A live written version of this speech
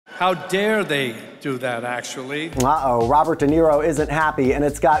How dare they do that, actually? Uh-oh, Robert De Niro isn't happy, and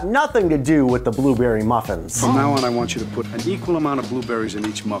it's got nothing to do with the blueberry muffins. From now on, I want you to put an equal amount of blueberries in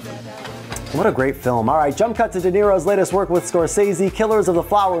each muffin. What a great film. All right, jump cut to De Niro's latest work with Scorsese, Killers of the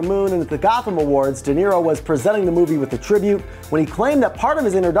Flower Moon, and at the Gotham Awards, De Niro was presenting the movie with a tribute when he claimed that part of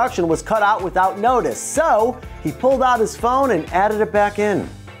his introduction was cut out without notice. So, he pulled out his phone and added it back in.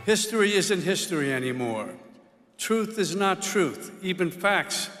 History isn't history anymore. Truth is not truth. Even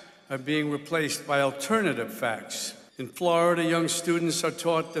facts are being replaced by alternative facts. In Florida, young students are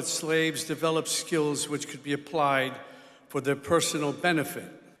taught that slaves developed skills which could be applied for their personal benefit.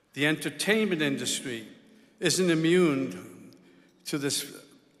 The entertainment industry isn't immune to this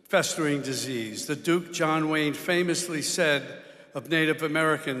festering disease. The Duke John Wayne famously said of Native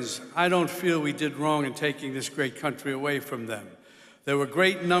Americans, "I don't feel we did wrong in taking this great country away from them. There were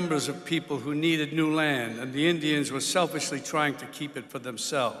great numbers of people who needed new land, and the Indians were selfishly trying to keep it for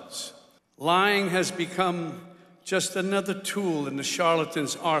themselves." Lying has become just another tool in the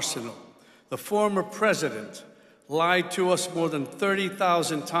charlatan's arsenal. The former president lied to us more than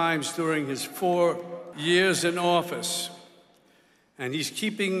 30,000 times during his 4 years in office. And he's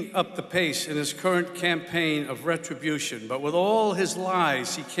keeping up the pace in his current campaign of retribution. But with all his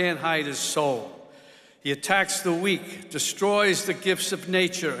lies, he can't hide his soul. He attacks the weak, destroys the gifts of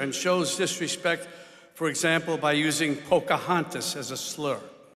nature, and shows disrespect, for example, by using Pocahontas as a slur.